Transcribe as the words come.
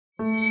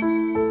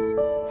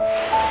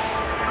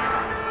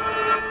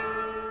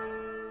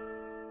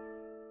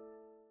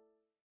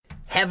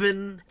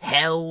Heaven,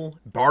 hell,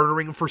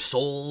 bartering for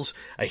souls,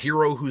 a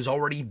hero who's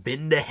already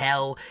been to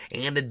hell,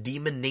 and a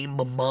demon named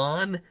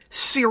Mammon?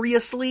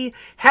 Seriously?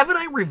 Haven't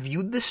I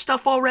reviewed this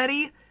stuff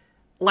already?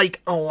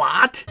 Like, a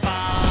lot?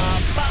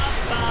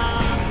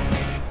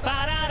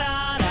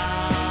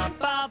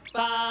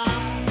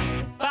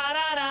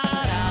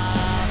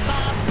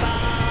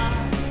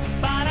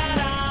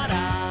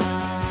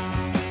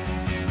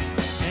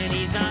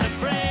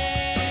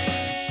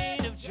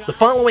 The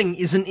following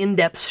is an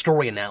in-depth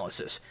story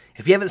analysis.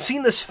 If you haven't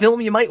seen this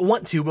film, you might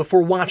want to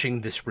before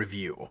watching this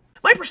review.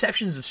 My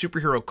perceptions of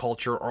superhero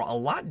culture are a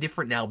lot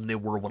different now than they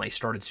were when I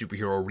started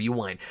Superhero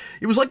Rewind.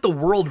 It was like the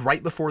world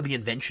right before the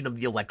invention of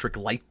the electric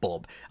light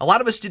bulb. A lot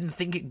of us didn't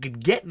think it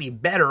could get any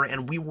better,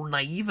 and we were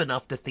naive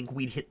enough to think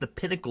we'd hit the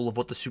pinnacle of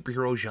what the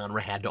superhero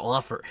genre had to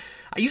offer.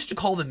 I used to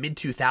call the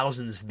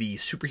mid-2000s the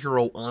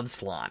superhero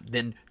onslaught.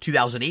 Then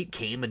 2008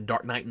 came, and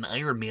Dark Knight and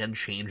Iron Man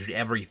changed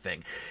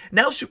everything.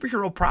 Now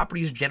superhero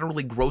properties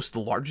generally gross the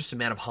largest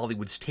amount of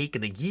Hollywood's take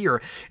in a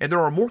year, and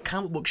there are more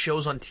comic book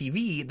shows on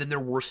TV than there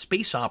were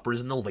space operas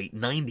in the late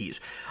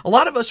 90s. A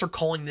lot of us are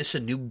calling this a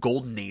new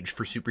golden age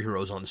for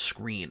superheroes on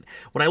screen.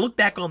 When I look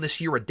back on this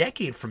year a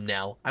decade from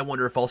now, I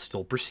wonder if I'll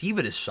still perceive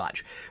it as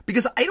such.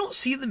 Because I don't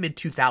see the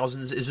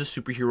mid-2000s as a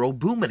superhero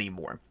boom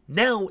anymore.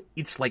 Now,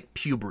 it's like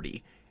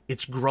puberty.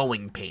 It's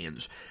growing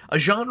pains. A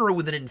genre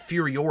with an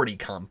inferiority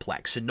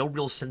complex and no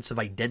real sense of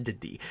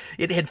identity.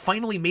 It had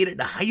finally made it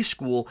to high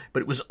school,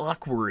 but it was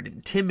awkward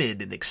and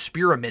timid and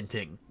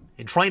experimenting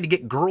and trying to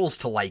get girls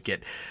to like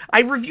it.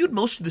 I've reviewed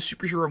most of the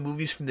superhero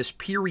movies from this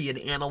period,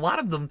 and a lot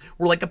of them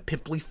were like a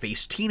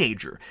pimply-faced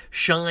teenager.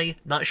 Shy,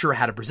 not sure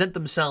how to present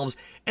themselves,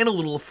 and a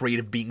little afraid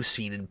of being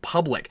seen in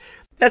public.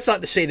 That's not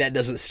to say that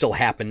doesn't still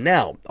happen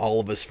now. All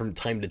of us from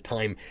time to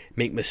time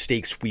make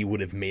mistakes we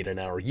would have made in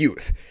our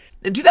youth.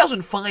 In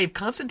 2005,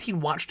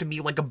 Constantine watched to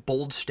me like a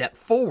bold step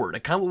forward,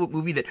 a comic book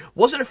movie that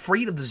wasn't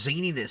afraid of the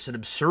zaniness and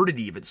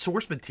absurdity of its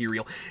source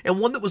material, and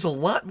one that was a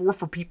lot more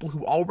for people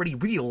who already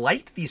really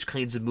liked these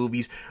kinds of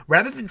movies,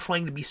 rather than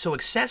trying to be so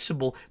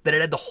accessible that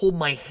it had to hold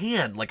my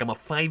hand like I'm a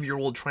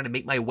 5-year-old trying to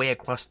make my way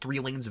across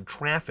 3 lanes of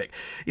traffic.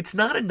 It's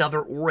not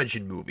another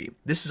origin movie.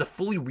 This is a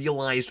fully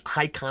realized,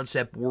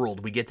 high-concept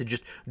world we get to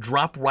just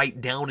drop right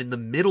down in the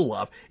middle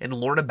of and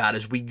learn about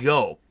as we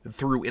go,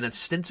 through an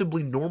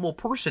ostensibly normal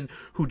person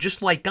who,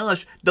 just like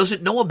us,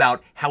 doesn't know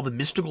about how the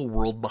mystical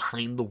world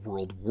behind the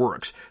world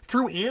works.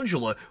 Through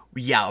Angela,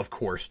 yeah, of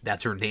course,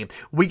 that's her name,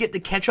 we get to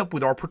catch up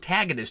with our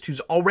protagonist who's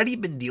already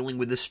been dealing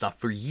with this stuff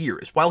for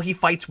years, while he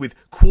fights with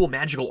cool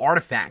magical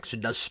artifacts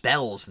and does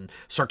spells and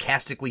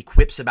sarcastically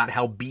quips about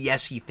how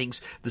BS he thinks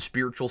the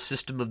spiritual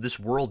system of this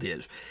world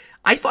is.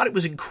 I thought it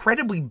was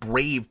incredibly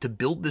brave to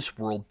build this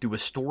world through a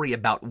story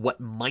about what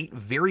might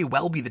very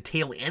well be the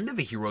tail end of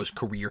a hero's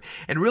career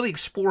and really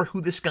explore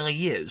who this guy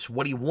is,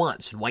 what he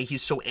wants, and why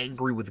he's so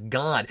angry with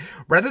God,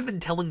 rather than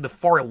telling the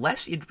far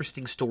less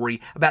interesting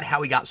story about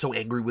how he got so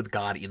angry with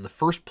God in the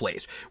first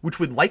place, which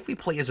would likely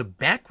play as a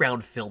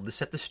background film to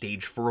set the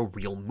stage for a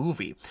real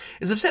movie.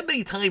 As I've said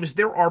many times,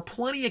 there are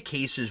plenty of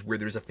cases where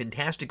there's a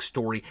fantastic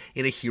story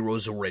in a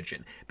hero's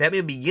origin.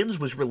 Batman Begins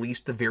was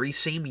released the very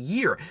same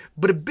year,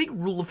 but a big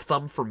rule of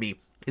thumb for me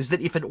is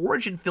that if an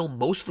origin film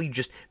mostly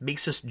just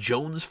makes us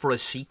Jones for a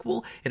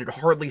sequel, and it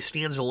hardly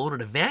stands alone in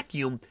a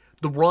vacuum,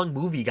 the wrong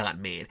movie got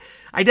made.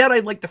 I doubt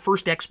I'd like the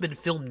first X-Men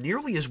film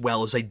nearly as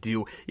well as I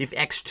do if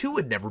X2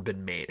 had never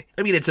been made.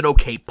 I mean, it's an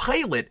okay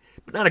pilot,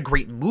 but not a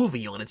great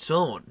movie on its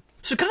own.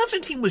 So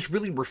Constantine was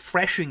really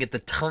refreshing at the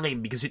time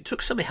because it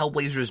took some of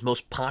Hellblaser's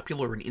most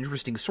popular and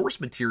interesting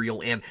source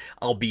material and,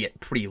 albeit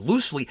pretty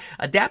loosely,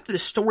 adapted a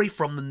story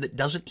from them that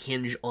doesn't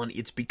hinge on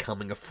its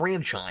becoming a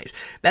franchise.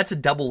 That's a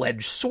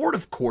double-edged sword,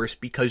 of course,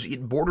 because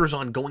it borders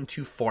on going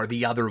too far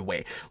the other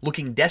way,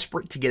 looking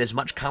desperate to get as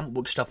much comic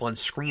book stuff on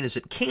screen as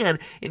it can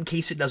in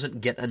case it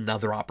doesn't get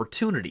another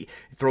opportunity.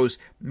 It throws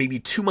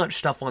maybe too much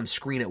stuff on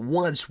screen at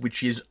once,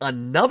 which is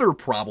another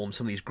problem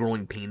some of these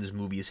Growing Pains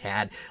movies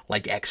had,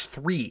 like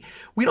X3.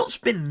 We don't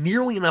spend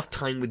nearly enough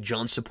time with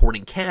John's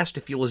supporting cast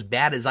to feel as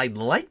bad as I'd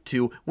like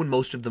to when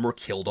most of them are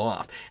killed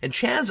off. And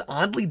Chaz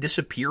oddly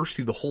disappears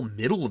through the whole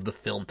middle of the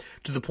film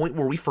to the point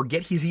where we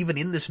forget he's even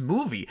in this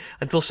movie,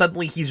 until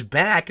suddenly he's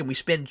back and we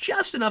spend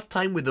just enough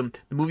time with him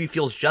the movie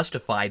feels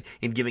justified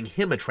in giving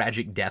him a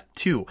tragic death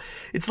too.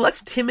 It's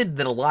less timid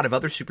than a lot of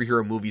other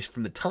superhero movies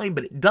from the time,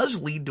 but it does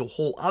lead to a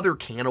whole other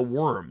can of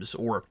worms,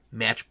 or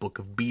matchbook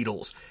of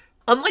beetles.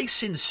 Unlike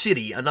Sin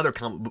City, another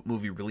comic book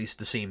movie released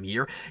the same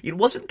year, it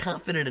wasn't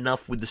confident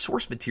enough with the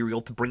source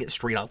material to bring it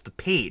straight off the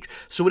page,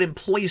 so it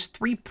employs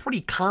 3 pretty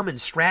common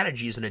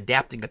strategies in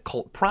adapting a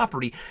cult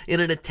property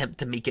in an attempt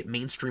to make it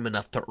mainstream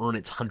enough to earn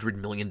its $100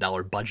 million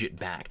budget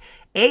back.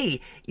 A,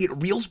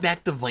 it reels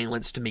back the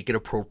violence to make it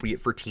appropriate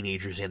for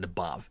teenagers and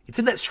above. It's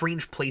in that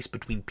strange place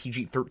between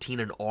PG-13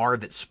 and R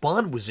that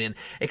Spawn was in,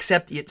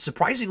 except it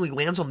surprisingly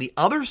lands on the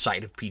other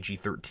side of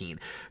PG-13.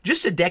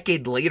 Just a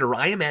decade later,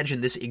 I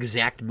imagine this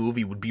exact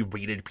movie would be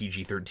rated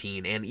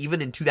PG-13, and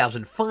even in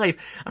 2005,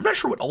 I'm not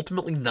sure what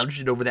ultimately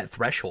nudged it over that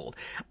threshold.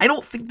 I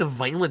don't think the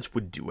violence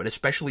would do it,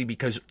 especially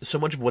because so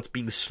much of what's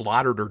being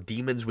slaughtered are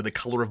demons with a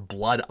color of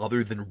blood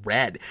other than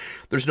red.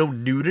 There's no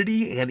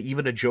nudity, and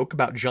even a joke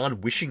about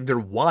John wishing there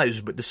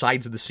was, but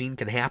decides the scene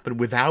can happen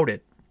without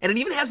it. And it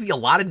even has the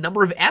allotted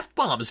number of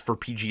F-bombs for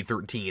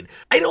PG-13.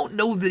 I don't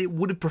know that it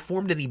would have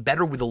performed any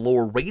better with a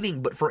lower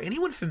rating, but for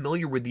anyone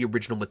familiar with the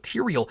original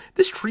material,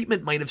 this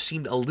treatment might have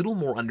seemed a little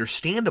more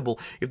understandable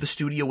if the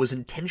studio was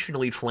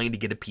intentionally trying to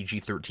get a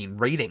PG-13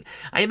 rating.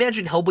 I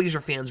imagine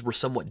Hellblazer fans were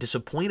somewhat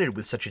disappointed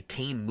with such a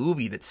tame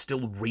movie that's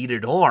still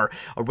rated R,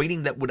 a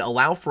rating that would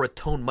allow for a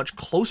tone much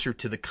closer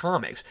to the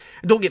comics.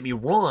 And don't get me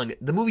wrong,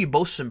 the movie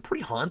boasts some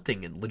pretty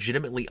haunting and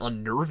legitimately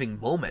unnerving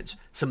moments.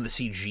 Some of the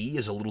CG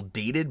is a little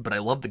dated, but I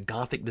love the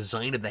gothic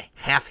design of the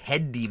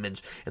half-head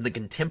demons, and the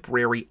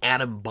contemporary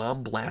atom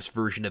bomb blast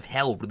version of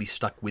Hell really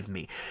stuck with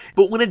me.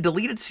 But when a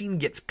deleted scene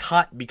gets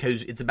cut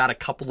because it's about a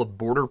couple of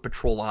Border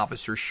Patrol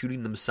officers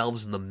shooting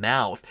themselves in the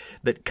mouth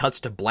that cuts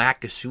to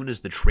black as soon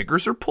as the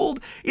triggers are pulled,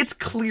 it's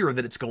clear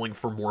that it's going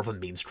for more of a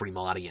mainstream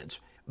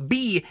audience.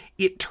 B,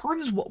 it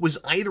turns what was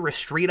either a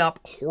straight-up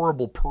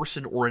horrible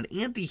person or an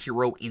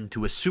anti-hero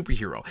into a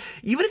superhero.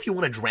 Even if you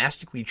want to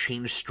drastically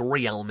change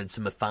story elements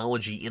and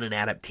mythology in an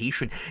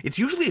adaptation, it's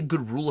usually a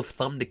good rule of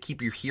thumb to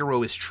keep your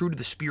hero as true to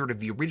the spirit of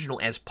the original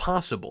as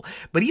possible.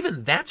 But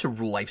even that's a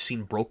rule I've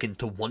seen broken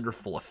to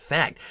wonderful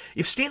effect.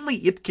 If Stanley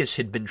Ipkiss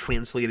had been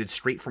translated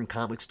straight from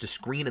comics to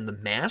screen in The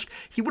Mask,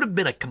 he would have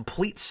been a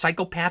complete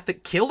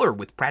psychopathic killer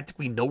with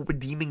practically no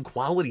redeeming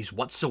qualities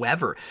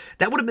whatsoever.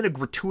 That would have been a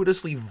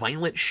gratuitously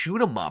violent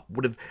shoot-'em-up,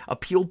 would have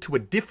appealed to a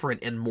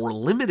different and more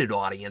limited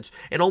audience,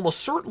 and almost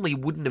certainly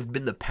wouldn't have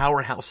been the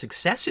powerhouse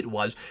success it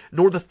was,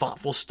 nor the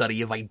thoughtful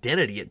study of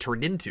identity it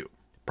turned into.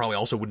 Probably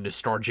also wouldn't have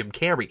starred Jim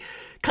Carrey.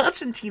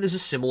 Constantine is a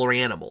similar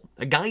animal.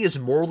 A guy as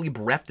morally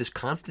bereft as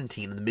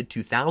Constantine in the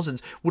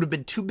mid-2000s would have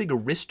been too big a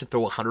risk to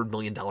throw a $100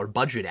 million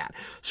budget at.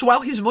 So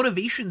while his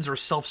motivations are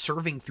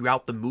self-serving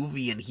throughout the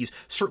movie, and he's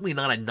certainly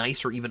not a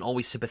nice or even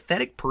always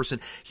sympathetic person,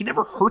 he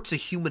never hurts a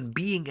human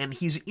being, and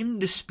he's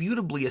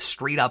indisputably a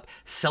straight-up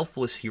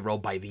selfless hero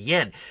by the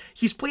end.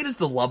 He's played as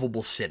the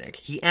lovable cynic.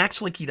 He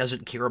acts like he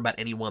doesn't care about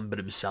anyone but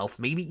himself,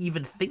 maybe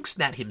even thinks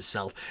that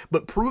himself,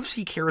 but proves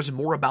he cares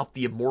more about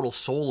the immortal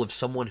soul of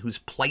someone whose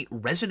plight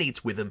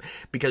resonates with him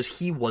because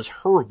he was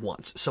her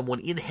once, someone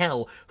in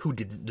hell who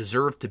didn't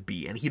deserve to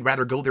be, and he'd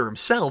rather go there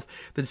himself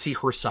than see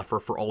her suffer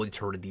for all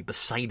eternity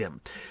beside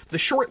him. The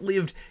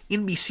short-lived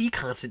NBC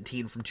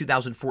Constantine from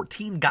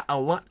 2014 got a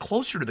lot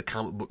closer to the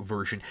comic book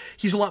version.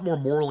 He's a lot more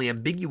morally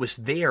ambiguous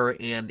there,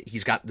 and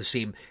he's got the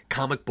same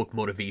comic book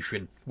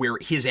motivation where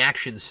his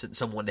actions sent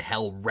someone to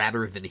hell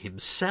rather than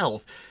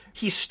himself.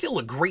 He's still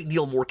a great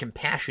deal more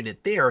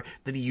compassionate there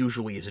than he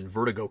usually is in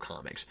Vertigo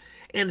comics.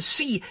 And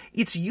C,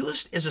 it's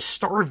used as a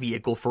star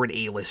vehicle for an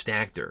A-list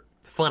actor.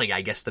 Funny,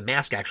 I guess The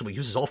Mask actually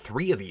uses all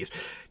three of these.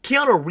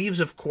 Keanu Reeves,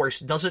 of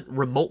course, doesn't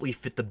remotely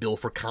fit the bill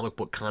for comic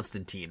book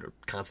Constantine, or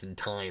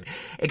Constantine,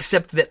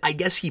 except that I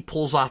guess he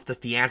pulls off the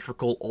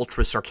theatrical,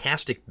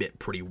 ultra-sarcastic bit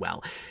pretty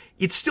well.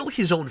 It's still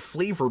his own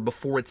flavor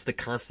before it's the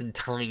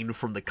Constantine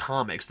from the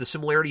comics. The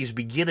similarities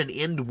begin and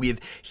end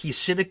with he's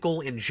cynical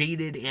and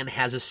jaded and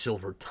has a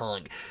silver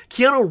tongue.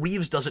 Keanu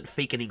Reeves doesn't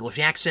fake an English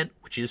accent,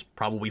 which is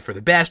probably for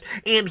the best,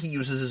 and he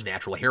uses his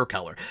natural hair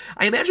color.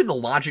 I imagine the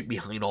logic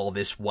behind all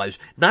this was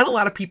not a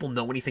lot of people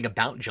know anything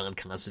about John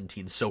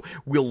Constantine, so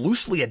we'll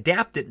loosely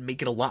adapt it and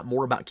make it a lot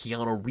more about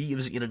Keanu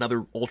Reeves in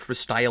another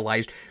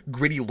ultra-stylized,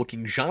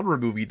 gritty-looking genre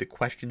movie that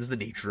questions the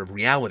nature of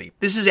reality.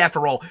 This is,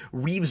 after all,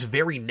 Reeves'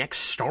 very next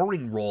starring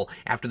role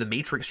after the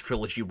Matrix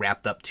trilogy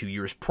wrapped up 2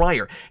 years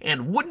prior,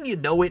 and wouldn't you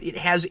know it, it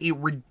has a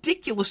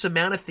ridiculous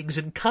amount of things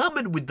in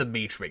common with the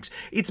Matrix.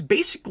 It's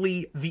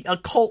basically the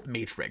occult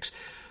Matrix.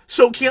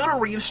 So Keanu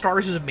Reeves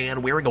stars as a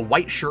man wearing a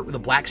white shirt with a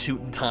black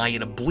suit and tie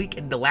in a bleak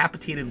and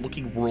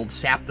dilapidated-looking world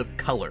sapped of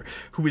color,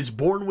 who is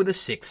born with a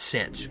sixth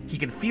sense. He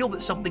can feel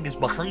that something is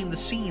behind the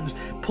scenes,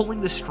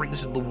 pulling the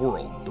strings of the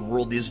world. The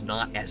world is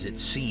not as it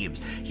seems.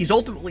 He's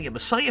ultimately a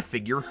messiah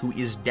figure who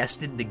is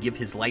destined to give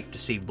his life to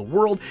save the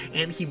world,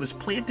 and he was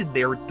planted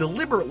there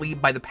deliberately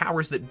by the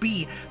powers that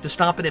be to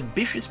stop an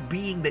ambitious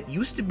being that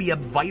used to be a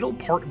vital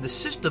part of the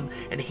system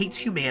and hates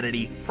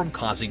humanity from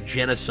causing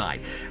genocide.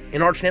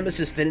 An arch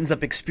nemesis that ends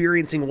up experiencing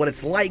what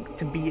it's like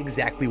to be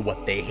exactly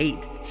what they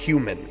hate,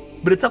 human.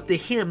 But it's up to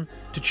him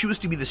to choose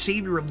to be the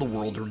savior of the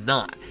world or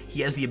not.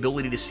 He has the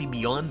ability to see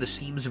beyond the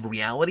seams of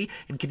reality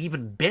and can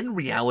even bend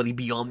reality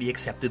beyond the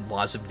accepted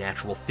laws of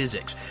natural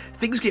physics.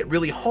 Things get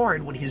really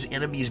hard when his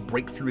enemies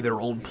break through their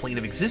own plane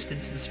of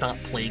existence and stop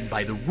playing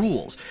by the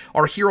rules.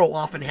 Our hero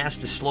often has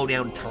to slow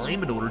down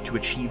time in order to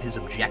achieve his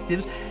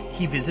objectives.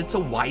 He visits a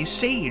wise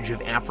sage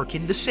of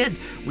African descent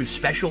with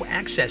special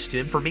access to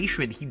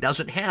information he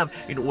doesn't have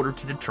in order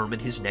to determine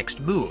his next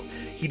move.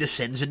 He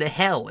descends into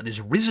hell and is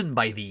risen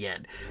by the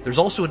end. There's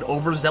also an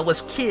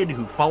overzealous kid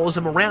who follows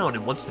him around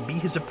and wants to be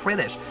his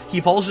apprentice. He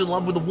falls in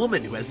love with a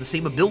woman who has the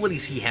same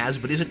abilities he has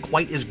but isn't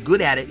quite as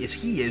good at it as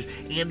he is,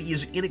 and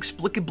is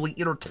inexplicably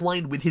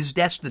intertwined with his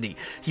destiny.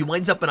 He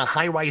winds up in a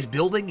high-rise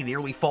building he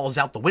nearly falls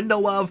out the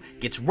window of,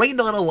 gets rained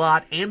on a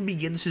lot, and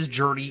begins his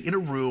journey in a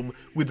room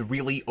with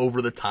really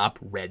over-the-top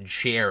red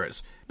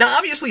chairs. Now,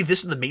 obviously,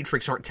 this and The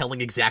Matrix aren't telling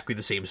exactly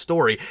the same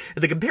story,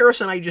 and the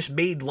comparison I just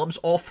made lumps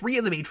all three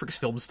of the Matrix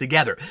films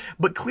together,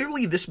 but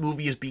clearly this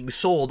movie is being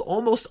sold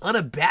almost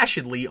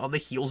unabashedly on the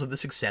heels of the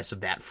success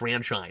of that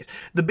franchise.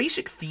 The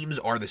basic themes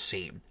are the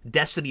same: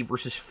 destiny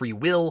versus free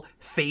will,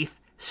 faith,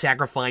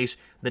 sacrifice,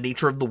 the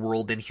nature of the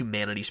world, and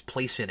humanity's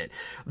place in it.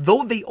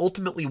 Though they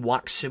ultimately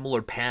walk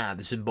similar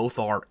paths, and both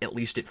are, at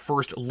least at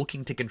first,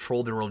 looking to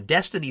control their own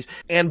destinies,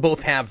 and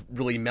both have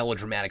really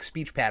melodramatic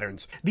speech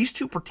patterns, these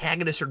two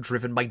protagonists are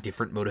driven by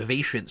different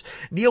motivations.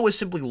 Neo is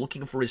simply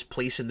looking for his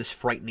place in this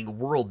frightening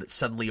world that's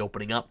suddenly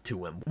opening up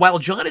to him, while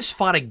John has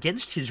fought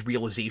against his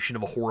realization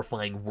of a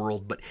horrifying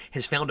world, but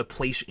has found a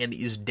place and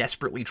is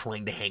desperately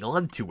trying to hang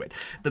on to it.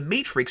 The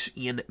Matrix,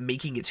 in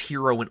making its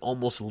hero an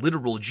almost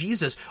literal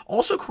Jesus,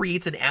 also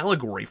creates an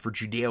allegory for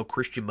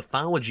Judeo-Christian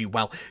mythology,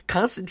 while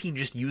Constantine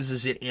just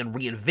uses it and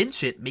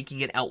reinvents it, making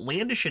it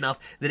outlandish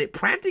enough that it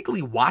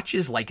practically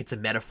watches like it's a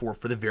metaphor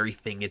for the very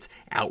thing it's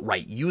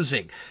outright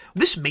using.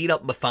 This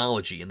made-up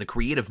mythology and the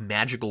creative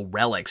magical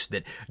relics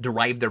that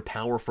derive their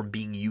power from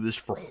being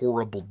used for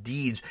horrible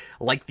deeds,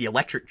 like the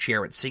electric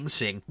chair at Sing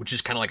Sing, which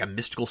is kind of like a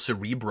mystical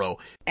cerebro,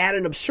 add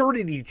an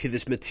absurdity to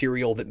this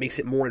material that makes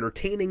it more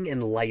entertaining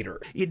and lighter.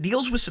 It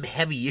deals with some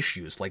heavy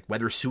issues, like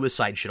whether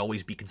suicide should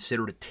always be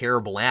considered a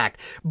terrible act,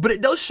 but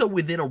it does so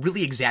within a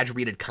really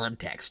exaggerated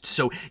context.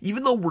 So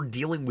even though we're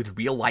dealing with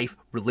real-life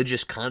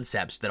religious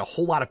concepts that a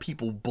whole lot of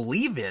people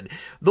believe in,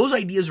 those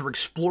ideas are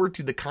explored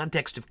through the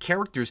context of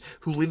characters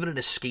who live in an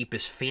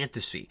escapist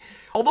fantasy.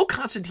 Although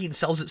Constantine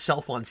sells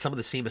itself on some of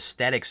the same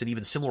aesthetics and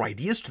even similar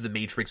ideas to The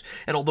Matrix,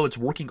 and although it's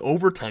working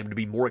overtime to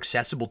be more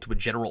accessible to a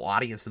general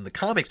audience than the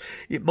comics,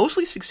 it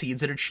mostly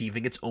succeeds at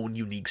achieving its own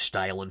unique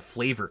style and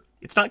flavor.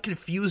 It's not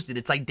confused in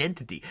its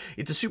identity.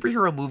 It's a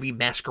superhero movie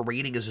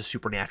masquerading as a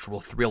supernatural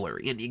thriller,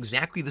 in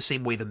exactly the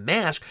same way The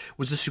Mask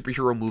was a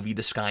superhero movie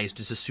disguised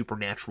as a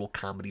supernatural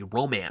comedy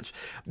romance.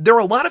 There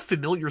are a lot of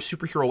familiar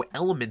superhero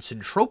elements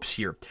and tropes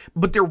here,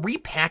 but they're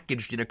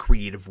repackaged in a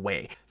creative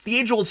way. It's the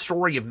age-old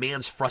story of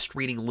man's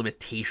frustrating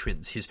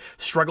limitations, his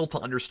struggle to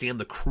understand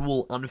the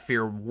cruel,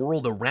 unfair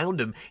world around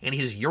him, and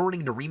his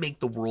yearning to remake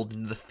the world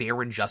into the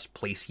fair and just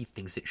place he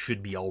thinks it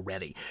should be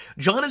already.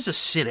 John is a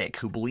cynic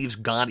who believes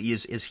God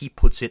is, as he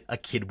puts it, a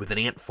kid with an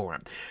ant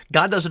farm.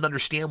 God doesn't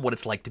understand what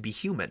it's like to be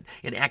human,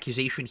 an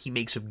accusation he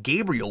makes of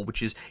Gabriel,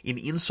 which is an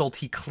insult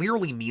he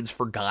clearly means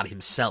for God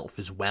himself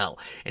as well.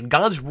 And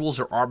God's rules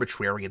are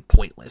arbitrary and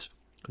pointless.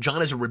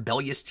 John is a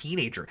rebellious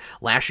teenager,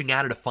 lashing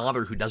out at a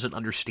father who doesn't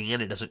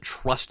understand and doesn't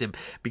trust him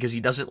because he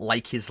doesn't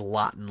like his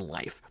lot in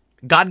life.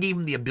 God gave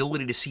him the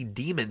ability to see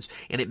demons,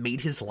 and it made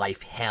his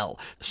life hell.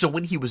 So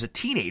when he was a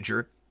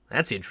teenager,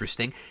 that's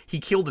interesting,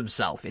 he killed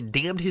himself and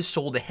damned his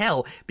soul to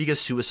hell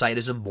because suicide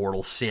is a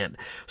mortal sin.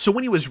 So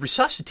when he was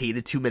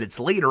resuscitated 2 minutes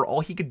later,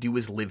 all he could do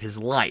was live his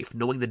life,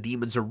 knowing the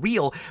demons are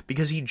real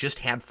because he just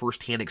had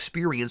first-hand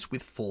experience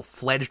with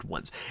full-fledged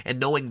ones, and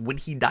knowing when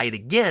he died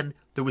again,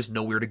 there was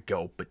nowhere to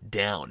go but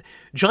down.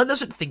 John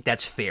doesn't think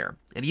that's fair,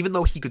 and even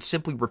though he could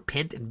simply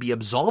repent and be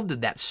absolved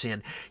of that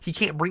sin, he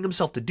can't bring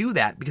himself to do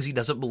that because he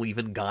doesn't believe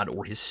in God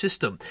or his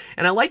system.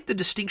 And I like the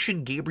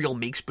distinction Gabriel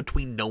makes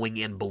between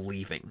knowing and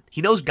believing.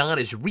 He knows God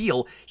is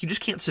real, he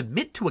just can't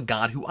submit to a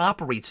God who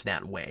operates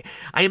that way.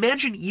 I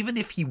imagine even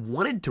if he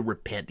wanted to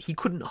repent, he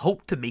couldn't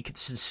hope to make it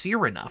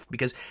sincere enough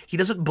because he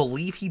doesn't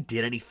believe he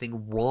did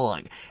anything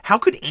wrong. How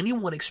could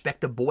anyone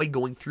expect a boy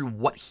going through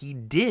what he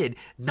did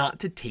not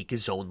to take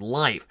his own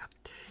life?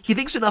 He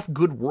thinks enough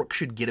good work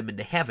should get him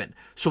into heaven,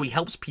 so he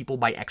helps people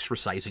by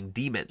exorcising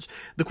demons.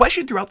 The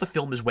question throughout the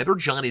film is whether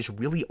John is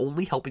really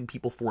only helping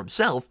people for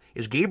himself,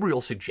 as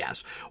Gabriel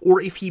suggests, or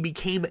if he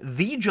became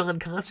the John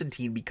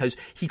Constantine because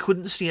he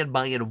couldn't stand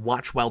by and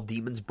watch while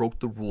demons broke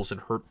the rules and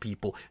hurt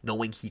people,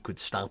 knowing he could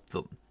stop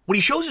them. When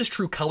he shows his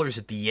true colors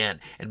at the end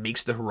and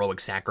makes the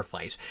heroic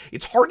sacrifice,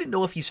 it's hard to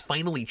know if he's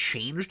finally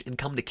changed and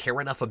come to care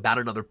enough about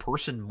another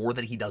person more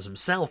than he does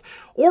himself,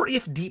 or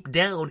if deep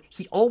down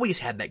he always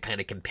had that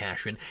kind of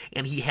compassion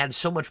and he had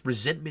so much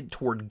resentment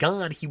toward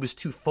God he was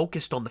too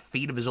focused on the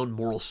fate of his own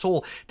moral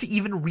soul to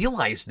even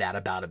realize that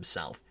about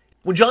himself.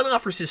 When John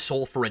offers his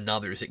soul for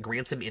another's, it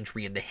grants him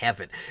entry into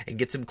heaven and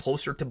gets him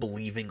closer to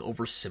believing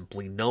over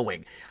simply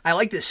knowing. I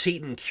like that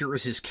Satan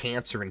cures his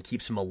cancer and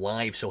keeps him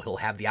alive so he'll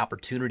have the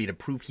opportunity to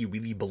prove he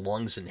really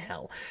belongs in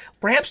hell.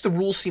 Perhaps the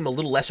rules seem a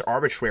little less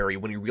arbitrary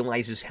when he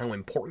realizes how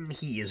important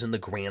he is in the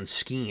grand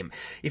scheme.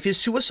 If his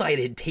suicide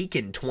had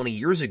taken 20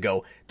 years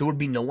ago, there would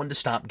be no one to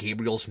stop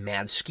Gabriel's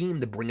mad scheme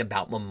to bring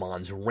about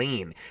Mammon's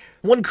reign.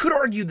 One could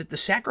argue that the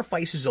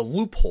sacrifice is a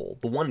loophole,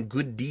 the one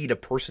good deed a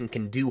person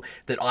can do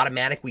that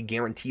automatically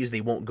guarantees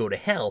they won't go to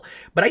hell,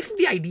 but I think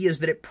the idea is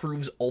that it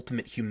proves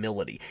ultimate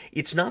humility.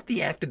 It's not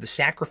the act of the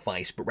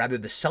sacrifice, but rather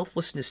the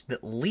selflessness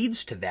that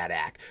leads to that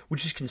act,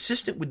 which is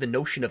consistent with the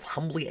notion of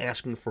humbly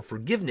asking for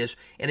forgiveness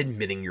and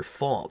admitting your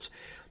faults.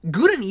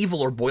 Good and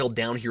evil are boiled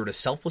down here to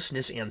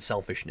selflessness and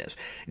selfishness.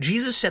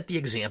 Jesus set the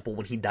example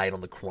when he died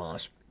on the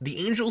cross.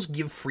 The angels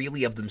give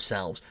freely of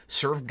themselves,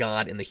 serve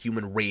God and the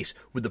human race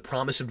with the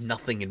promise of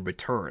nothing in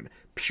return.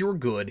 Pure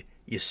good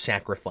is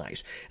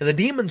sacrifice. And the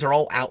demons are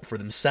all out for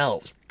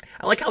themselves.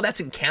 I like how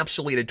that's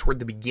encapsulated toward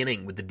the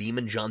beginning with the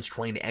demon John's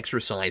trying to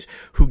exorcise,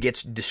 who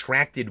gets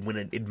distracted when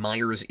it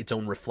admires its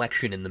own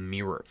reflection in the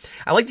mirror.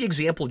 I like the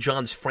example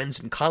John's friends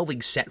and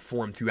colleagues set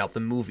for him throughout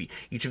the movie,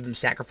 each of them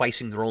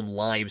sacrificing their own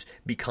lives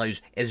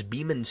because, as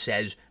Beeman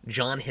says,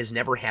 John has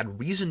never had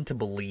reason to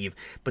believe,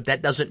 but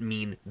that doesn't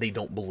mean they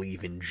don't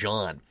believe in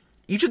John.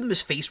 Each of them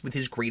is faced with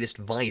his greatest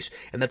vice,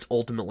 and that's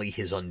ultimately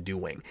his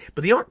undoing.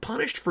 But they aren't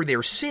punished for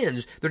their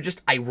sins, they're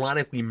just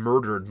ironically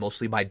murdered,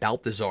 mostly by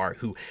Balthazar,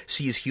 who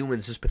sees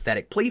humans as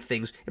pathetic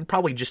playthings and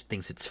probably just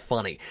thinks it's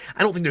funny.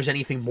 I don't think there's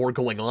anything more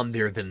going on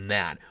there than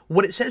that.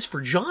 What it says for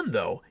John,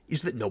 though,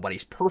 is that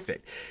nobody's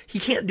perfect. He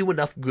can't do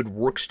enough good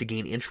works to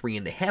gain entry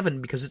into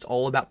heaven because it's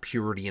all about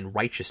purity and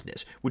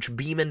righteousness, which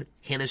Beeman,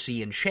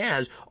 Hennessy, and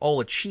Chaz all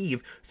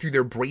achieve through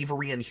their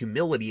bravery and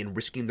humility in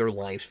risking their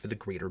lives for the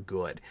greater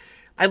good.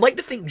 I'd like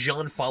to think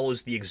John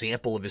follows the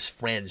example of his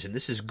friends, and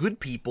this is good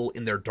people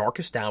in their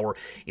darkest hour,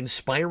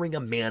 inspiring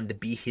a man to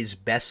be his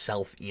best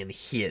self in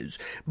his.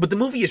 But the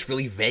movie is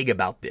really vague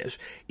about this.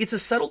 It's a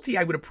subtlety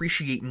I would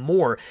appreciate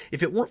more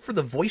if it weren't for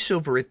the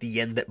voiceover at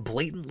the end that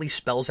blatantly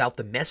spells out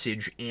the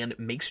message and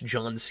makes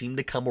John seem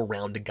to come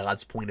around to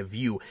God's point of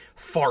view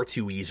far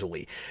too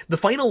easily. The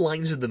final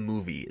lines of the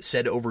movie,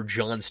 said over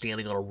John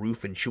standing on a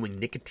roof and chewing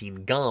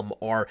nicotine gum,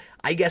 are,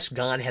 "I guess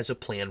God has a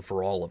plan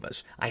for all of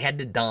us. I had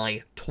to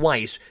die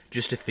twice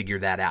just to figure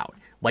that out.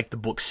 Like the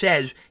book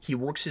says, he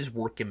works his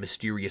work in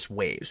mysterious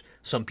ways.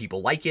 Some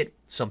people like it,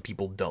 some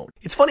people don't."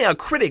 It's funny how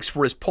critics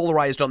were as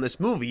polarized on this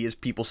movie as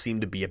people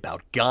seem to be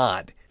about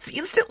God. It's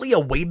instantly a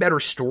way better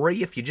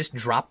story if you just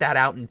drop that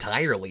out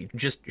entirely.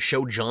 Just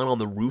show John on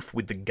the roof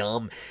with the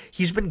gum.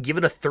 He's been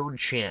given a third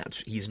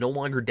chance. He's no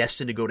longer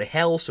destined to go to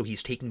hell, so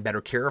he's taking better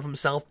care of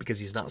himself because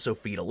he's not so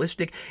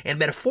fatalistic. And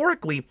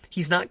metaphorically,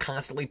 he's not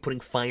constantly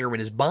putting fire in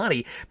his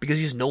body because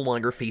he's no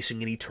longer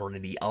facing an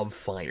eternity of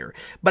fire.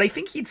 But I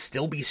think he'd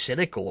still be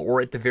cynical,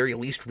 or at the very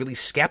least really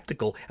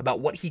skeptical,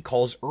 about what he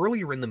calls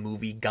earlier in the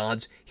movie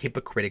God's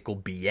hypocritical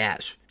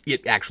BS.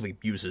 It actually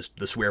uses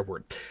the swear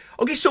word.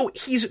 Okay, so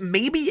he's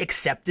maybe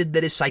accepted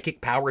that his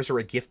psychic powers are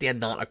a gift and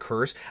not a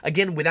curse.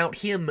 Again, without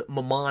him,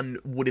 Mammon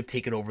would have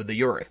taken over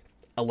the earth.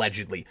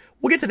 Allegedly.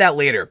 We'll get to that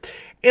later.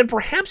 And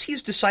perhaps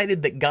he's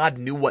decided that God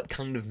knew what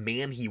kind of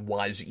man he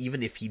was,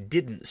 even if he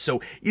didn't.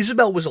 So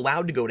Isabel was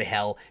allowed to go to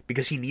hell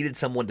because he needed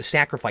someone to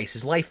sacrifice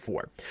his life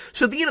for.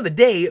 So at the end of the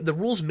day, the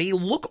rules may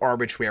look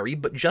arbitrary,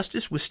 but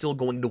justice was still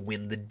going to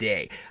win the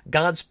day.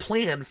 God's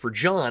plan for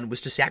John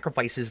was to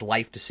sacrifice his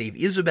life to save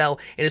Isabel,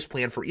 and his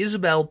plan for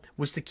Isabel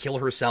was to kill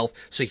herself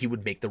so he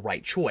would make the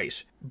right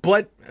choice.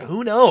 But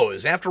who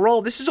knows? After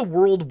all, this is a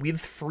world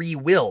with free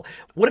will.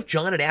 What if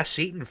John had asked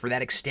Satan for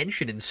that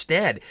extension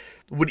instead?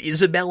 Would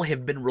Isabel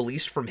have been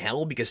released from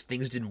hell because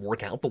things didn't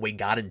work out the way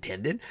God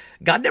intended?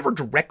 God never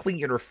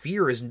directly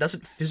interferes and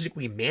doesn't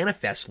physically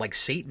manifest like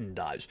Satan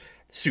does.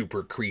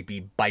 Super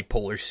creepy,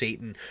 bipolar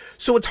Satan.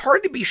 So it's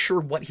hard to be sure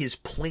what his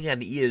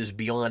plan is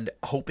beyond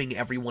hoping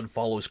everyone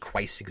follows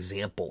Christ's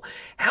example.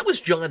 How is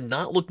John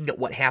not looking at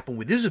what happened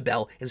with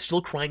Isabel and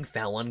still crying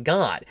foul on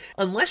God?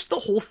 Unless the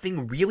whole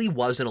thing really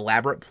was an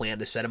elaborate plan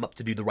to set him up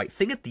to do the right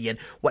thing at the end,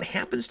 what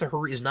happens to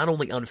her is not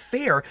only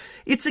unfair,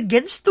 it's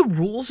against the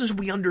rules as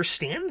we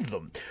understand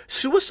them.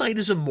 Suicide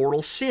is a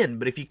mortal sin,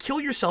 but if you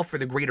kill yourself for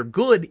the greater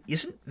good,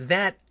 isn't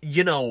that,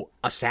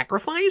 a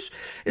sacrifice?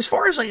 As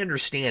far as I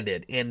understand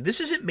it, and this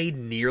isn't made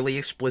nearly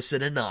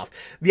explicit enough,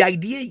 the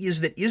idea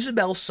is that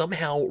Isabel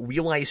somehow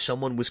realized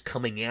someone was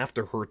coming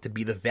after her to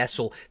be the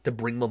vessel to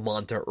bring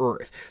Mammon to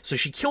Earth, so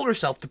she killed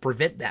herself to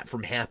prevent that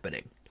from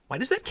happening. Why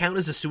does that count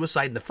as a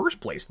suicide in the first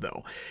place,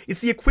 though? It's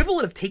the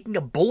equivalent of taking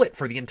a bullet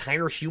for the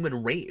entire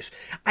human race.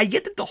 I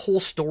get that the whole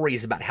story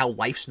is about how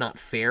life's not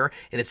fair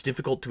and it's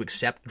difficult to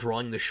accept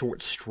drawing the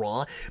short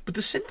straw, but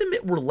the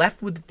sentiment we're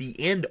left with at the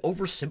end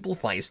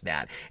oversimplifies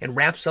that and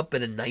wraps up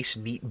in a nice,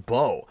 neat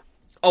bow.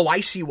 Oh,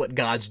 I see what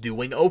God's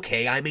doing.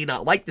 Okay, I may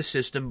not like the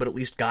system, but at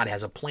least God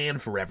has a plan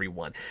for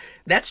everyone.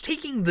 That's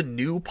taking the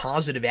new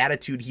positive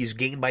attitude he's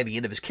gained by the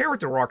end of his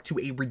character arc to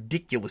a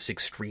ridiculous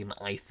extreme,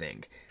 I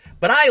think.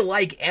 But I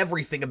like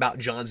everything about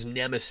John's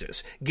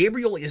nemesis.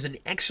 Gabriel is an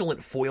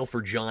excellent foil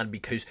for John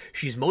because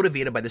she's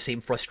motivated by the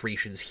same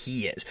frustrations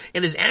he is,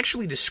 and is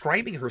actually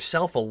describing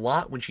herself a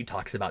lot when she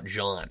talks about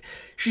John.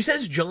 She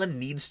says John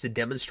needs to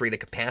demonstrate a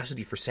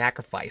capacity for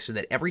sacrifice and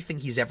that everything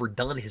he's ever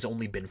done has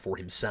only been for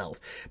himself.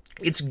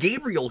 It's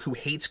Gabriel who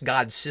hates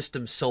God's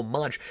system so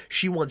much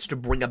she wants to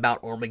bring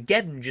about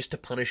Armageddon just to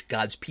punish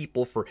God's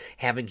people for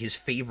having his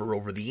favor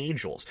over the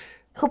angels.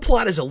 Her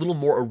plot is a little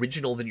more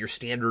original than your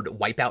standard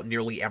wipe out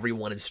nearly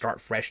everyone and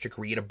start fresh to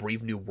create a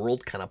brave new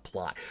world kind of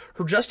plot.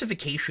 Her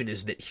justification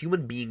is that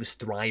human beings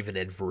thrive in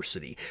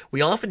adversity.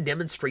 We often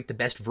demonstrate the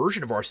best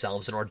version of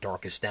ourselves in our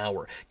darkest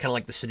hour, kind of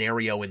like the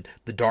scenario in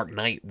The Dark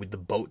Knight with the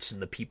boats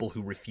and the people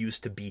who refuse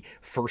to be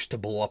first to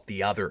blow up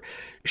the other.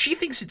 She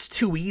thinks it's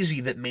too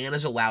easy that man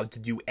is allowed to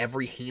do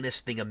every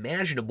heinous thing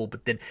imaginable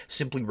but then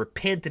simply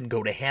repent and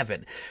go to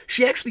heaven.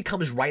 She actually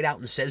comes right out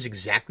and says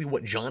exactly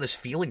what John is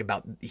feeling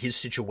about his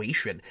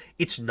situation.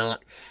 It's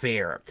not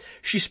fair.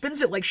 She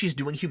spins it like she's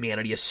doing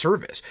humanity a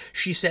service.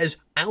 She says,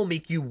 I'll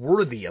make you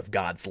worthy of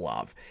God's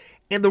love.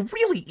 And the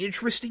really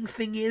interesting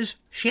thing is,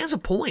 she has a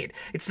point.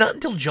 It's not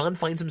until John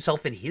finds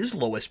himself in his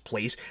lowest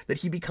place that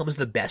he becomes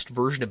the best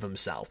version of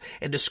himself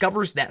and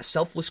discovers that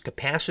selfless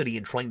capacity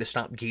in trying to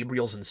stop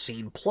Gabriel's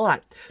insane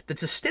plot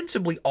that's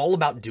ostensibly all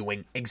about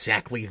doing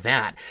exactly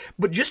that.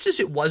 But just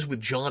as it was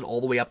with John all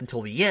the way up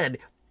until the end,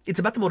 it's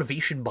about the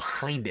motivation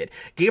behind it.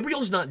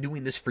 Gabriel's not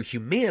doing this for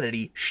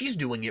humanity, she's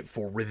doing it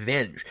for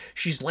revenge.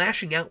 She's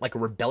lashing out like a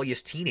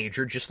rebellious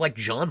teenager, just like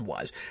John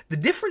was. The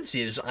difference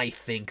is, I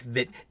think,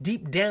 that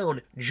deep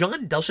down,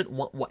 John doesn't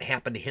want what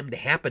happened to him to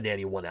happen to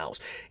anyone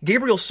else.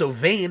 Gabriel's so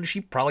vain, she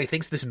probably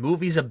thinks this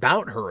movie's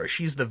about her.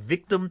 She's the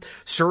victim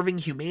serving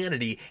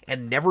humanity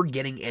and never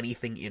getting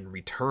anything in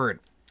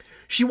return.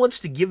 She wants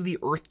to give the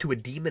earth to a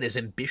demon as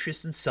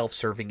ambitious and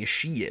self-serving as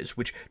she is,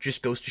 which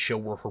just goes to show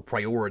where her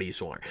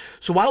priorities are.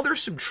 So while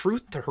there's some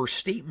truth to her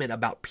statement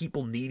about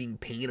people needing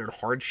pain and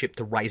hardship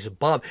to rise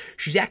above,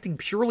 she's acting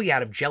purely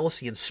out of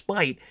jealousy and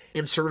spite,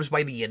 and serves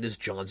by the end as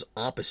John's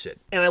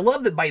opposite. And I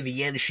love that by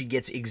the end she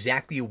gets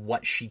exactly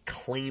what she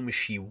claims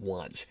she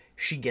wants.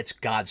 She gets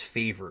God's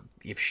favor.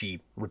 If she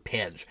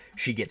repents,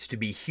 she gets to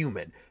be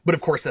human. But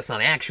of course, that's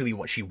not actually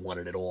what she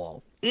wanted at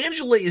all.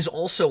 Angela is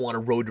also on a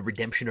road to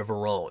redemption of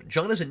her own.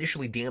 John is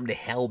initially damned to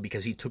hell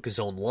because he took his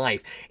own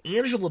life.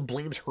 Angela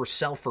blames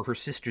herself for her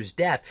sister's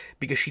death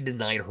because she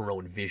denied her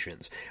own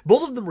visions.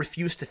 Both of them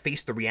refuse to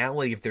face the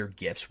reality of their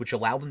gifts, which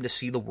allow them to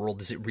see the world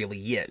as it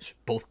really is.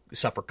 Both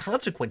suffer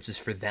consequences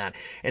for that,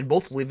 and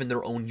both live in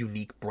their own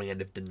unique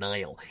brand of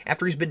denial.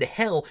 After he's been to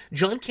hell,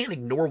 John can't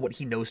ignore what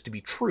he knows to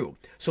be true.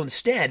 So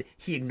instead,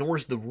 he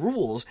ignores the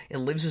rules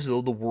and lives as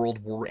though the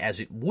world were as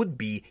it would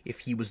be if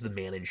he was the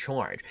man in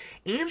charge.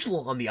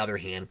 Angela, on the other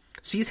hand,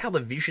 sees how the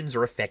visions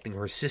are affecting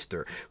her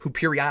sister, who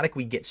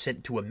periodically gets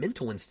sent to a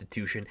mental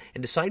institution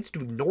and decides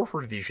to ignore her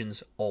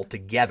visions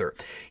altogether.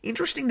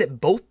 Interesting that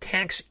both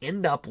tacks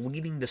end up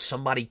leading to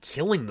somebody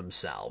killing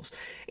themselves.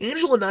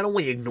 Angela not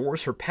only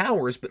ignores her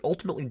powers, but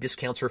ultimately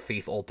discounts her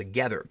faith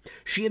altogether.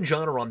 She and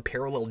John are on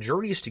parallel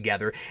journeys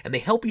together, and they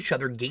help each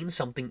other gain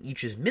something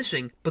each is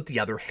missing, but the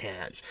other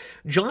has.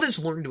 John has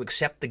learned to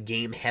accept the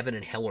game heaven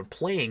and hell are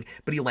playing,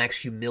 but he lacks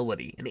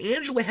humility, and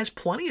Angela has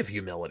plenty of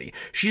humility.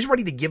 She's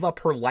ready to give up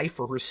her life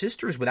for her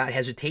sisters without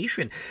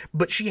hesitation,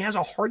 but she has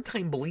a hard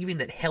time believing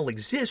that hell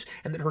exists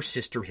and that her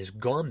sister has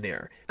gone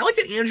there. I like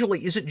that Angela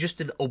isn't just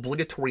an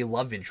obligatory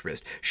love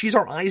interest. She's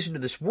our eyes into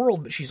this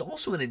world, but she's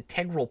also an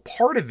integral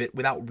part of it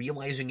without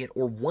realizing it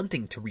or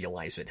wanting to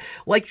realize it.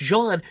 Like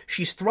John,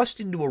 she's thrust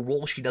into a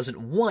role she doesn't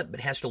want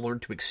but has to learn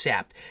to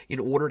accept in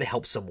order to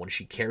help someone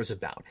she cares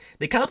about.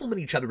 They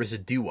complement each other as a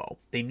duo.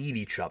 They need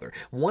each other.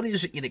 One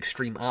is an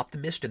extreme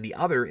optimist and the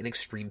other an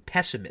extreme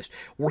pessimist.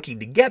 Working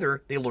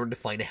together, they learn to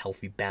find a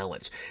healthy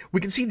balance.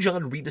 We can see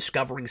John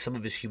rediscovering some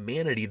of his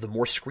humanity the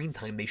more screen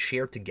time they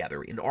share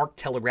together, an arc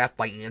telegraphed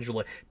by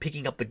Angela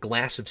picking up the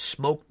glass of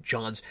smoke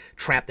John's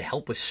trapped a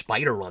helpless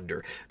spider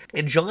under.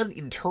 And John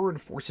in turn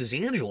forces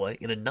Angela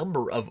in a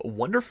number of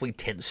wonderfully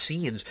tense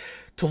scenes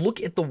to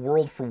look at the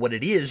world for what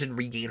it is and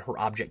regain her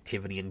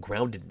objectivity and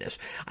groundedness.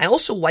 I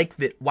also like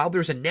that while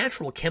there's a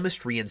natural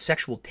chemistry and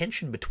sexual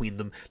tension between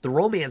them, the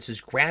romance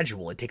is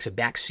gradual and takes a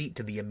back seat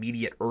to the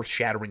immediate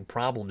earth-shattering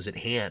problems at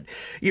hand.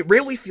 It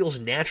rarely feels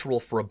natural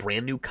for a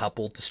brand new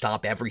couple to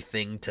stop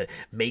everything to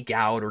make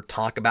out or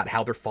talk about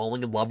how they're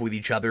falling in love with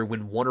each other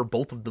when one or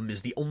both of them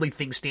is the only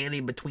thing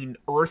standing between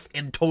Earth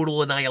and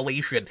total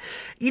annihilation.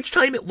 Each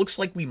time it looks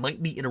like we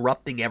might be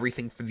interrupting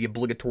everything for the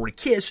obligatory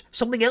kiss,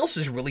 something else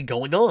is really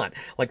going on.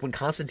 Like when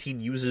Constantine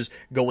uses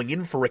going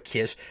in for a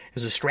kiss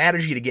as a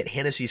strategy to get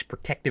Hennessy's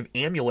protective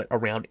amulet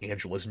around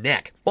Angela's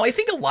neck. Well, I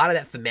think a lot of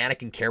that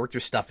thematic and character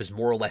stuff is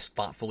more or less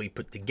thoughtfully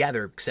put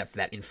together, except for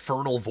that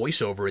infernal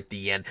voiceover at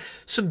the end.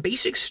 Some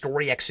basic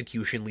story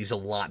execution leaves a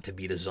lot to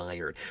be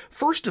desired.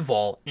 First of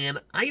all, and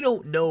I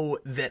don't know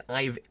that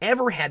I've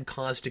ever had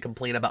cause to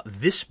complain about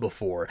this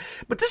before,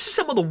 but this is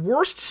some of the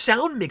worst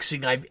sound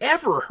mixing I've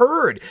ever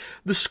heard.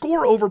 The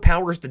score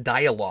overpowers the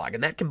dialogue,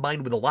 and that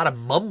combined with a lot of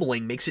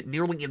mumbling makes it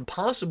nearly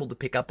impossible to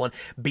pick up on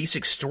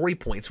basic story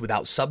points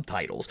without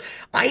subtitles.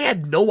 I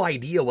had no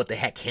idea what the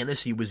heck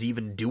Hennessy was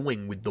even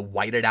doing with the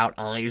whited out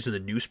eyes and the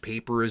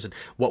newspapers and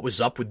what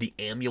was up with the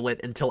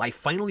amulet until I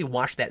finally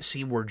watched that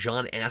scene where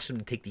John asked him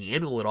to take the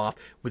amulet off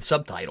with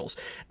subtitles.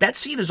 That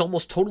scene is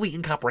almost totally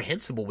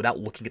incomprehensible without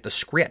looking at the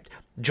script.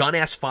 John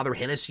asked Father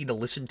Hennessy to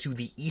listen to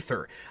the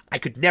ether. I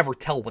could never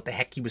tell what the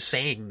heck he was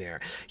saying there.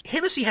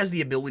 Hennessy has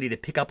the ability to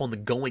pick up on the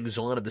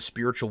goings-on of the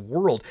spiritual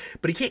world,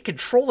 but he can't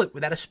control it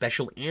without a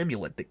special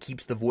amulet that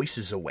keeps the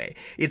voices away.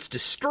 It's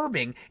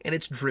disturbing, and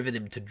it's driven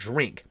him to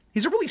drink.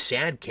 He's a really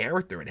sad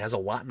character and has a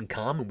lot in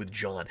common with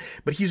John,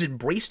 but he's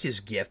embraced his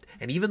gift,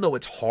 and even though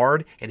it's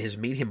hard and has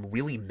made him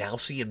really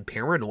mousy and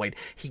paranoid,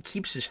 he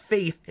keeps his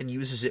faith and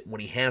uses it when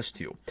he has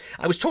to.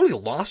 I was totally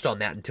lost on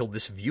that until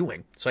this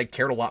viewing, so I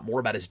cared a lot more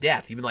about his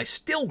death, even though I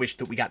still wish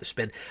that we got to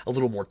spend a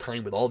little more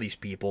time with all these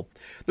people.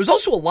 There's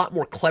also a lot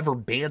more clever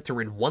banter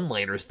and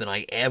one-liners than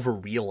I ever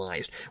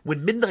realized.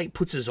 When Midnight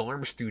puts his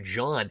arms through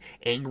John,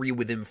 angry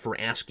with him for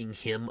asking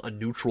him, a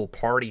neutral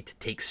party, to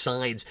take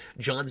sides,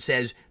 John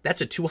says,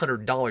 "That's a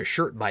 $200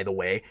 shirt, by the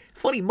way."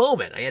 Funny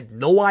moment. I had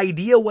no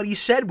idea what he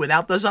said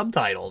without the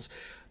subtitles.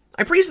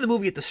 I praised the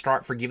movie at the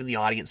start for giving the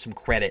audience some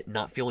credit,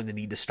 not feeling the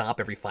need to stop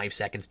every 5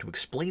 seconds to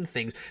explain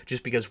things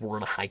just because we're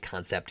in a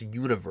high-concept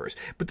universe.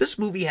 But this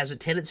movie has a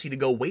tendency to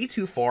go way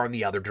too far in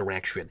the other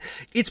direction.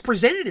 It's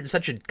presented in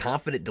such a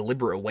confident,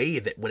 deliberate way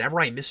that whenever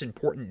I miss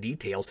important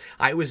details,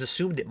 I always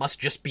assumed it must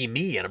just be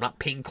me and I'm not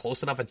paying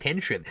close enough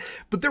attention.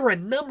 But there are a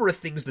number of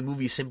things the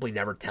movie simply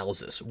never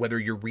tells us, whether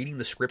you're reading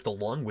the script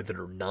along with it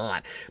or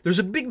not. There's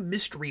a big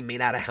mystery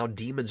made out of how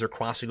demons are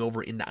crossing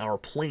over into our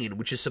plane,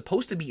 which is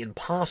supposed to be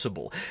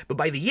impossible. But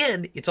by the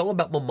end, it's all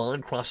about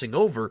Mammon crossing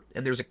over,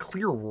 and there's a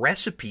clear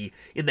recipe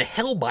in the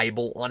Hell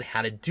Bible on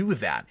how to do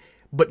that,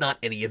 but not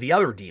any of the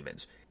other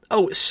demons.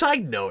 Oh,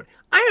 side note,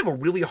 I have a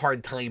really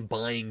hard time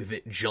buying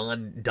that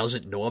John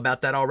doesn't know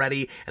about that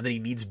already, and that he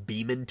needs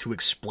Beeman to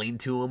explain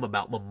to him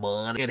about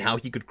Mammon and how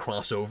he could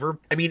cross over.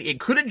 I mean, it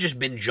could have just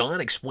been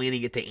John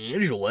explaining it to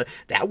Angela.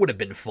 That would have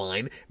been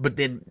fine, but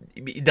then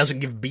it doesn't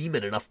give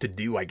Beeman enough to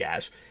do, I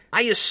guess.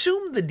 I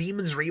assume the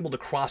demons are able to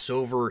cross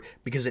over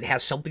because it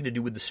has something to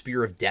do with the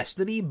Spear of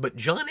Destiny, but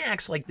John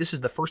acts like this is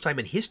the first time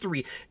in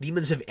history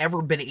demons have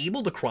ever been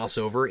able to cross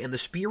over, and the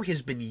spear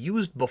has been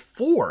used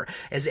before,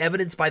 as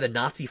evidenced by the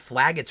Nazi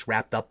flag it's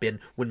wrapped up in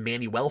when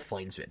Manuel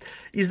finds it.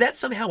 Is that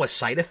somehow a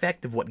side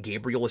effect of what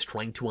Gabriel is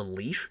trying to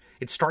unleash?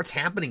 It starts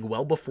happening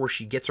well before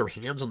she gets her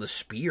hands on the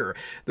spear.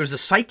 There's a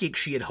psychic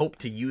she had hoped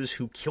to use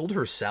who killed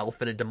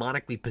herself, and a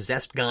demonically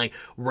possessed guy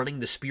running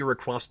the spear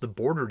across the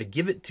border to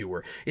give it to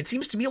her. It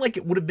seems to me like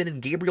it would have been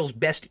in Gabriel's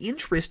best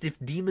interest if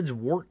demons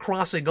weren't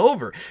crossing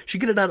over. She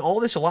could have done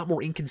all this a lot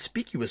more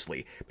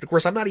inconspicuously. But of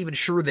course, I'm not even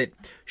sure that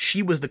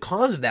she was the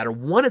cause of that or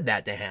wanted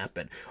that to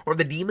happen. Are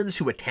the demons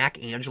who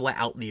attack Angela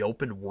out in the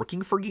open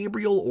working for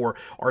Gabriel, or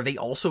are they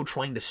also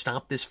trying to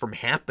stop this from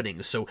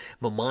happening so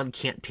Mammon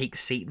can't take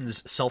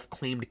Satan's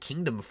self-claimed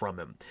kingdom from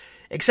him?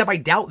 Except I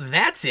doubt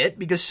that's it,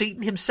 because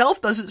Satan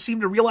himself doesn't seem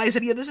to realize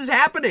any of this is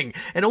happening,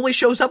 and only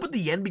shows up at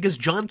the end because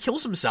John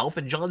kills himself,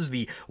 and John's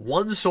the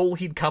one soul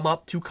he'd come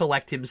up to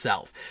collect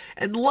himself.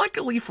 And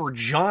luckily for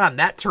John,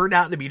 that turned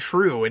out to be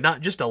true, and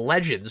not just a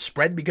legend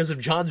spread because of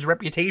John's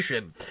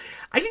reputation.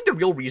 I think the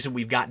real reason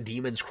we've got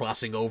demons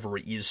crossing over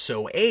is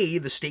so A,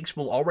 the stakes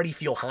will already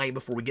feel high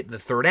before we get to the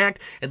third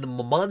act, and the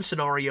Mammon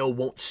scenario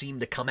won't seem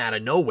to come out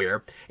of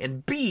nowhere,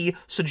 and B,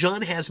 so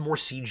John has more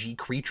CG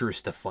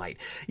creatures to fight.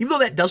 Even though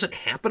that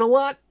doesn't happen a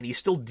lot, and he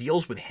still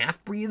deals with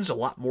half-breeds a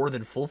lot more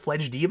than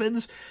full-fledged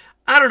demons,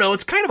 I don't know,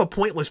 it's kind of a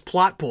pointless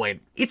plot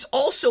point. It's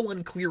also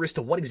unclear as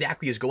to what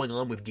exactly is going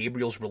on with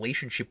Gabriel's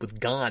relationship with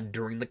God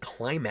during the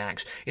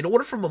climax. In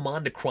order for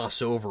Mammon to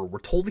cross over, we're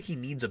told that he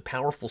needs a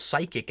powerful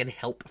psychic and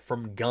help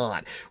from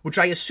God, which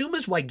I assume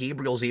is why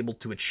Gabriel's able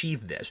to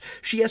achieve this.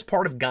 She has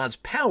part of God's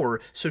power,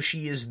 so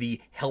she is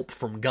the help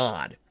from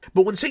God.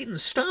 But when Satan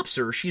stops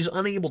her, she's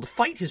unable to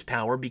fight his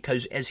power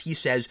because, as he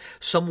says,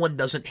 someone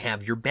doesn't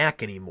have your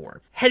back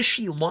anymore. Has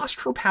she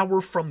lost her power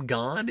from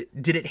God?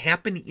 Did it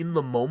happen in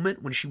the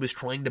moment when she was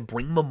trying to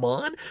bring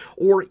Mammon?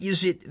 Or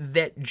is it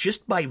that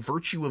just by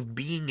virtue of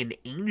being an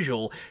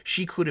angel,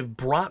 she could have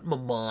brought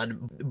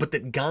Mammon, but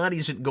that God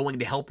isn't going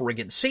to help her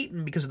against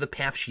Satan because of the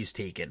path she's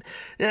taken?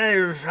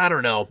 I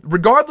don't know.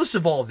 Regardless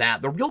of all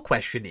that, the real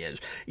question is,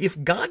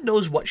 if God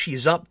knows what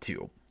she's up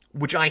to,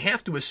 which I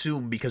have to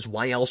assume because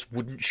why else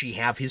wouldn't she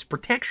have his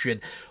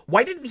protection?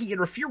 Why didn't he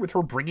interfere with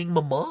her bringing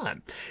Mom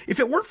on? If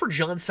it weren't for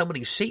John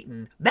summoning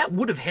Satan, that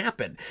would have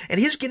happened, and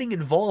his getting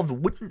involved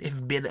wouldn't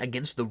have been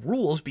against the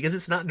rules because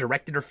it's not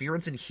direct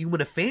interference in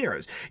human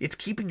affairs. It's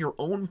keeping your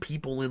own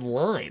people in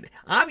line.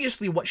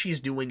 Obviously, what she's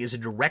doing is a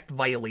direct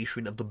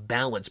violation of the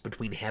balance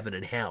between heaven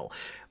and hell.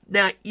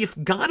 Now, if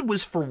God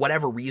was for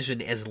whatever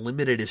reason as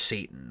limited as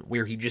Satan,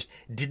 where he just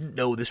didn't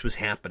know this was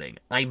happening,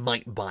 I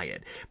might buy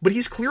it. But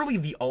he's clearly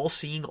the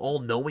all-seeing,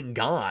 all-knowing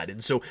God,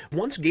 and so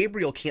once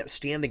Gabriel can't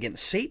stand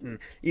against Satan,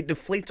 it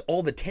deflates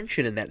all the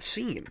tension in that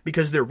scene,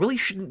 because there really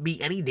shouldn't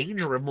be any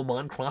danger of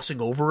Mammon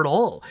crossing over at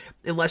all,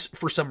 unless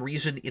for some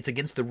reason it's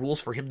against the rules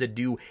for him to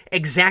do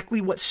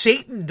exactly what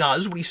Satan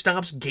does when he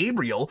stops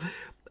Gabriel.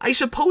 I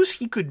suppose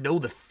he could know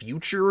the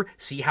future,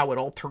 see how it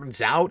all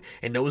turns out,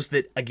 and knows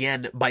that,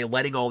 again, by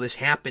letting all this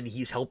happen,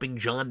 he's helping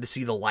John to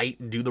see the light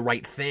and do the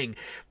right thing.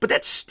 But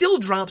that still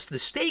drops the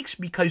stakes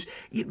because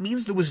it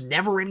means there was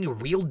never any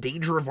real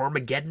danger of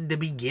Armageddon to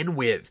begin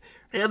with.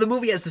 Now, the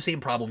movie has the same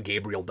problem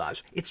Gabriel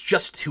does. It's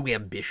just too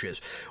ambitious.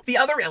 The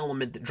other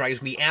element that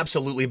drives me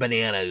absolutely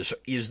bananas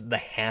is the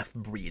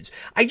half-breeds.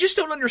 I just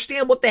don't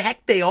understand what the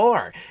heck they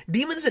are.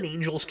 Demons and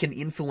angels can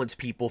influence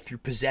people through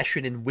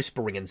possession and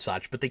whispering and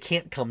such, but they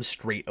can't come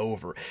straight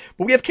over.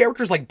 But we have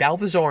characters like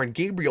Balthazar and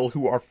Gabriel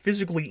who are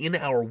physically in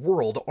our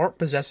world, aren't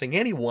possessing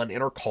anyone,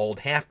 and are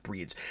called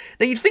half-breeds.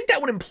 Now, you'd think that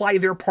would imply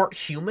they're part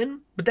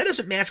human, but that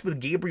doesn't match with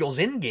Gabriel's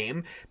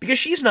endgame, because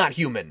she's not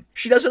human.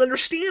 She doesn't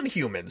understand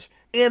humans.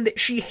 And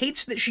she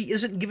hates that she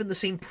isn't given the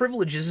same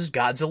privileges as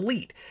God's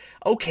elite.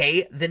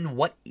 Okay, then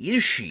what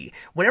is she?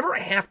 Whenever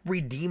a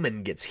half-breed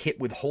demon gets hit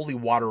with holy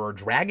water or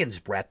dragon's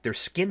breath, their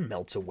skin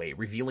melts away,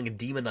 revealing a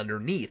demon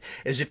underneath,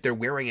 as if they're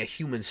wearing a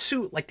human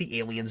suit like the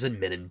aliens in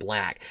Men in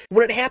Black.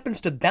 When it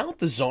happens to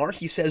Balthazar,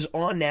 he says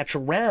en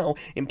natural,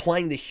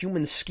 implying the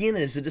human skin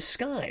is a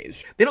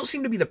disguise. They don't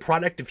seem to be the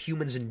product of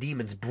humans and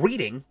demons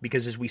breeding,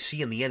 because as we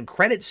see in the end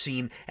credits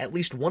scene, at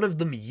least one of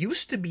them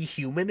used to be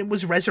human and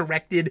was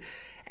resurrected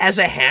as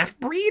a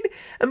half-breed?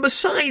 And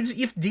besides,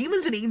 if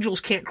demons and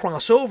angels can't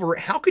cross over,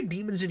 how could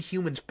demons and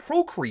humans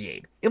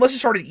procreate? Unless it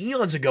started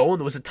eons ago and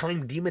there was a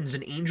time demons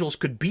and angels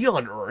could be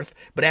on Earth,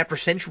 but after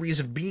centuries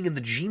of being in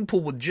the gene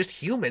pool with just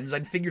humans,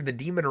 I'd figure the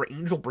demon or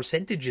angel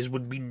percentages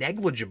would be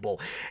negligible.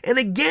 And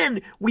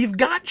again, we've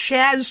got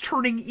Chaz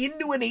turning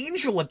into an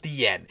angel at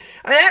the end.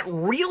 And that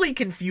really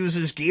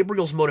confuses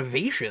Gabriel's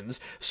motivations.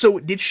 So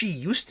did she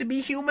used to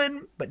be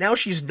human, but now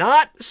she's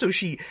not, so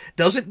she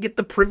doesn't get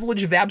the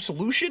privilege of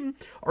absolution?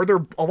 Are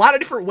there a lot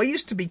of different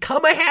ways to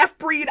become a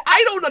half-breed?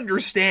 I don't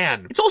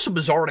understand. It's also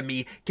bizarre to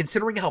me,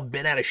 considering how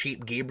bent out of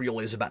shape Gabriel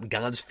is about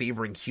God's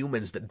favoring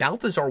humans, that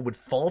Balthazar would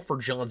fall for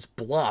John's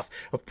bluff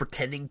of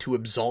pretending to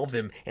absolve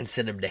him and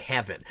send him to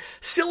heaven.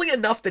 Silly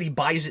enough that he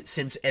buys it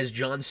since, as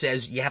John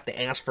says, you have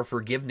to ask for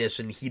forgiveness,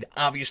 and he'd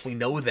obviously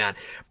know that.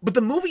 But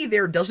the movie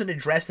there doesn't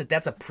address that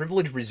that's a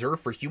privilege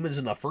reserved for humans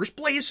in the first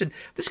place, and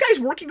this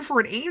guy's working for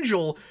an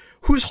angel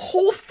whose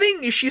whole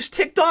thing is she's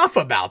ticked off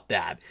about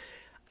that.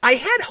 I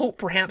had hoped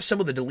perhaps some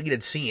of the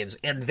deleted scenes,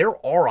 and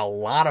there are a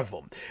lot of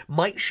them,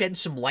 might shed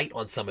some light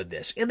on some of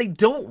this, and they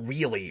don't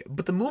really,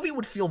 but the movie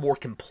would feel more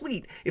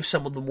complete if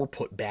some of them were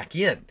put back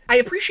in. I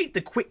appreciate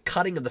the quick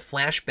cutting of the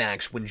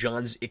flashbacks when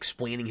John's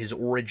explaining his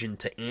origin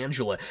to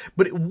Angela,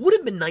 but it would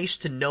have been nice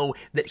to know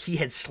that he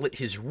had slit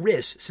his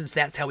wrist, since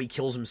that's how he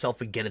kills himself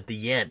again at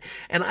the end.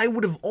 And I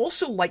would have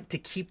also liked to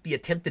keep the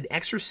attempted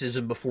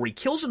exorcism before he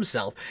kills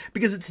himself,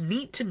 because it's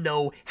neat to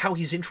know how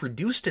he's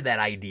introduced to that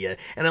idea,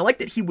 and I like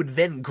that he would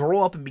then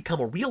grow up and become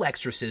a real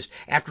exorcist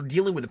after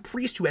dealing with a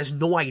priest who has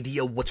no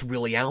idea what's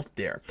really out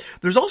there.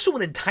 There's also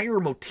an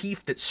entire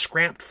motif that's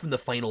scrapped from the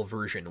final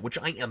version, which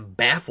I am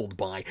baffled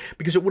by,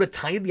 because it would have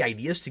tied the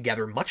ideas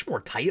together much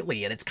more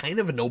tightly, and it's kind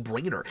of a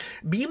no-brainer.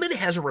 Beeman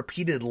has a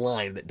repeated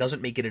line that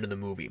doesn't make it into the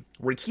movie,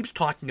 where he keeps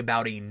talking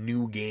about a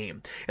new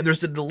game. And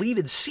there's the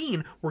deleted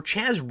scene where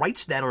Chaz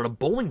writes that on a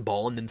bowling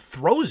ball and then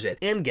throws it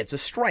and gets a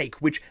strike,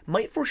 which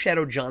might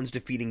foreshadow John's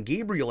defeating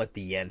Gabriel at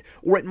the end,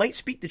 or it might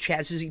speak to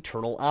Chaz's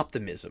eternal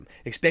optimism,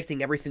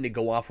 expecting everything to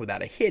go off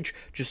without a hitch,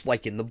 just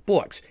like in the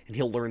books, and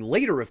he'll learn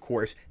later, of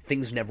course,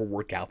 things never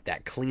work out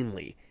that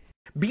cleanly.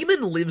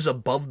 Beeman lives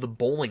above the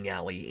bowling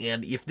alley,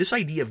 and if this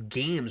idea of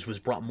games was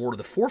brought more to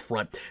the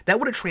forefront, that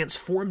would have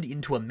transformed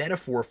into a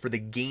metaphor for the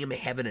game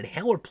heaven and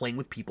hell are playing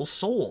with people's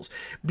souls.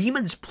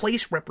 Beeman's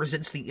place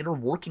represents the inner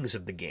workings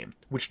of the game,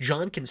 which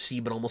John can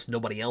see but almost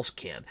nobody else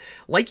can.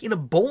 Like in a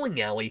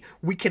bowling alley,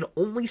 we can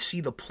only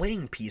see the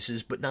playing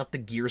pieces but not the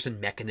gears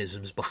and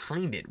mechanisms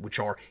behind it, which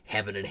are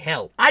heaven and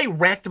hell. I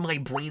racked my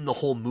brain the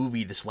whole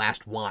movie this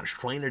last watch,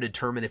 trying to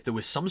determine if there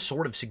was some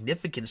sort of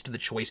significance to the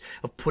choice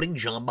of putting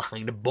John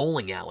behind a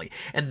bowling alley,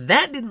 and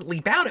that didn't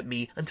leap out at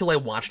me until I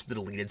watched the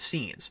deleted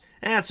scenes.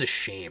 That's a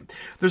shame.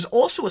 There's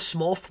also a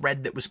small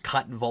thread that was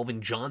cut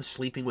involving John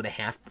sleeping with a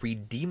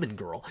half-breed demon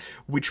girl,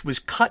 which was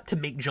cut to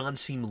make John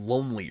seem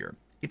lonelier.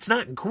 It's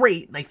not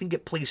great, and I think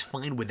it plays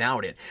fine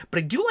without it, but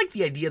I do like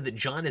the idea that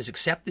John has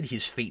accepted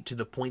his fate to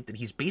the point that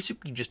he's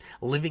basically just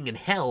living in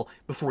hell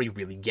before he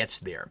really gets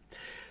there.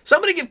 So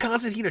I'm going to give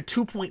Constantine a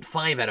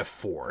 2.5 out of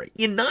 4.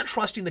 In not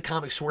trusting the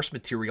comic source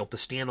material to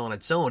stand on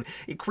its own,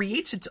 it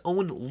creates its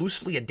own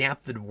loosely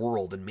adapted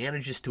world and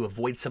manages to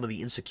avoid some of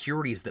the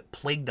insecurities that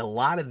plagued a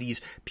lot of these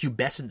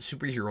pubescent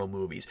superhero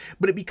movies.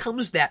 But it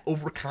becomes that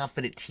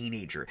overconfident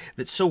teenager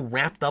that's so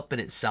wrapped up in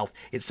itself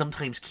it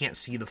sometimes can't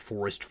see the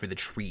forest for the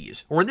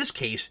trees. Or in this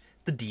case,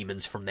 the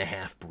demons from the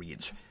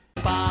half-breeds.